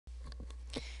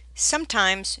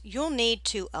Sometimes you'll need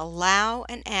to allow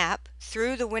an app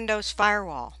through the Windows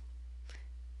Firewall.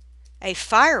 A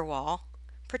firewall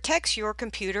protects your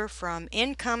computer from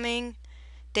incoming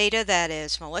data that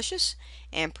is malicious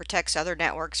and protects other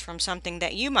networks from something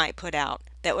that you might put out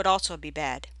that would also be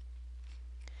bad.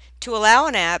 To allow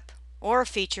an app or a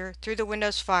feature through the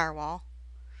Windows Firewall,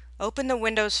 open the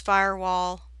Windows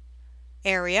Firewall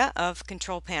area of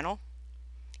Control Panel,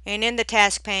 and in the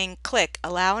task pane click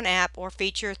Allow an app or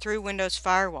feature through Windows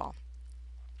Firewall.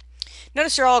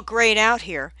 Notice they're all grayed out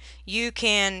here. You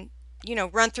can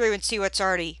run through and see what's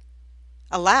already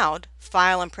allowed: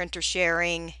 file and printer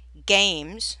sharing,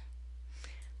 games,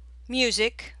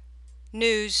 music,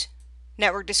 news,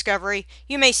 network discovery.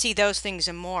 You may see those things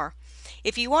and more.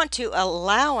 If you want to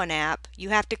allow an app, you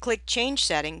have to click Change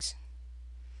Settings,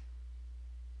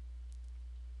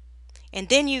 and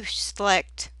then you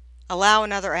select Allow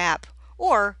another app,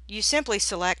 or you simply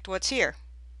select what's here.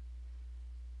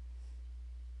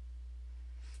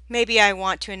 Maybe I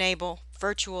want to enable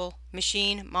virtual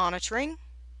machine monitoring,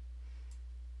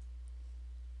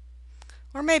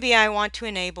 or maybe I want to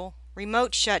enable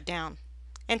remote shutdown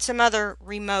and some other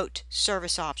remote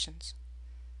service options.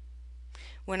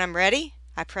 When I'm ready,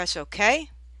 I press OK,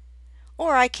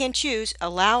 or I can choose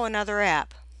Allow another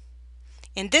app.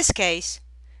 In this case,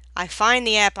 I find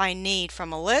the app I need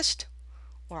from a list,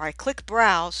 or I click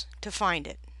Browse to find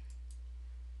it.